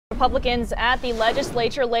Republicans at the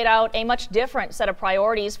legislature laid out a much different set of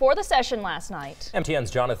priorities for the session last night.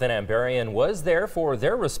 MTN's Jonathan Ambarian was there for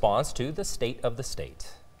their response to the state of the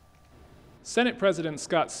state. Senate President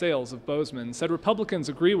Scott Sales of Bozeman said Republicans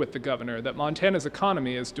agree with the governor that Montana's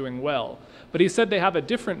economy is doing well, but he said they have a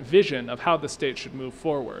different vision of how the state should move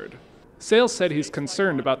forward. Sales said he's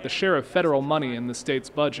concerned about the share of federal money in the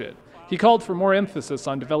state's budget. He called for more emphasis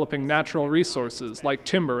on developing natural resources like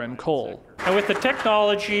timber and coal. And with the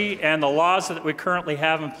technology and the laws that we currently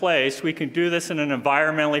have in place, we can do this in an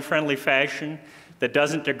environmentally friendly fashion that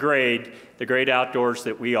doesn't degrade the great outdoors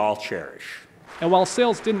that we all cherish. And while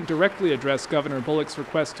Sales didn't directly address Governor Bullock's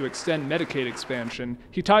request to extend Medicaid expansion,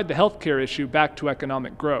 he tied the health care issue back to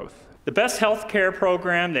economic growth. The best health care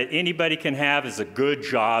program that anybody can have is a good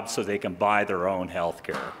job so they can buy their own health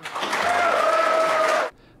care.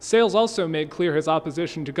 Sales also made clear his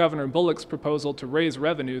opposition to Governor Bullock's proposal to raise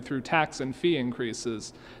revenue through tax and fee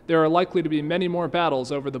increases. There are likely to be many more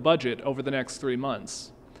battles over the budget over the next 3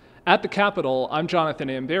 months. At the Capitol, I'm Jonathan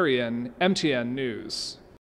Ambarian, MTN News.